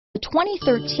The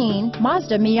 2013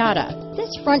 Mazda Miata. This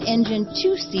front-engine,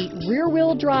 two-seat,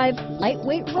 rear-wheel drive,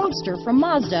 lightweight roadster from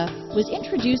Mazda was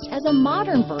introduced as a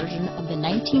modern version of the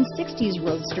 1960s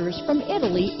roadsters from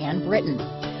Italy and Britain.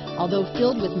 Although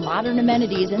filled with modern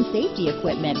amenities and safety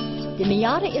equipment, the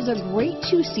Miata is a great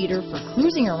two-seater for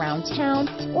cruising around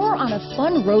town or on a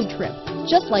fun road trip,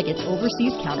 just like its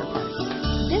overseas counterparts.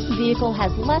 This vehicle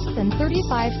has less than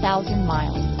 35,000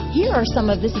 miles. Here are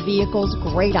some of this vehicle's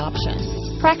great options: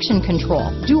 traction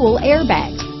control, dual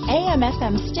airbags,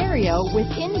 AM/FM stereo with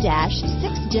in-dash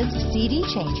 6-disc CD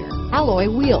changer,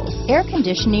 alloy wheels, air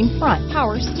conditioning front,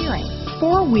 power steering,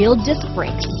 4-wheel disc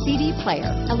brakes, CD player,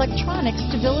 electronic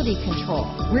stability control,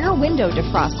 rear window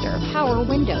defroster, power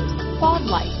windows, fog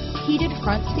lights, heated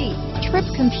front seats, trip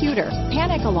computer,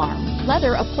 panic alarm,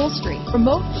 leather upholstery,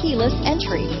 remote keyless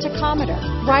entry, tachometer,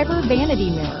 driver vanity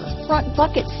mirror, front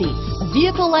bucket seats. A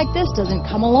vehicle like this doesn't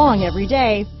come along every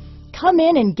day. Come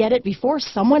in and get it before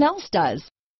someone else does.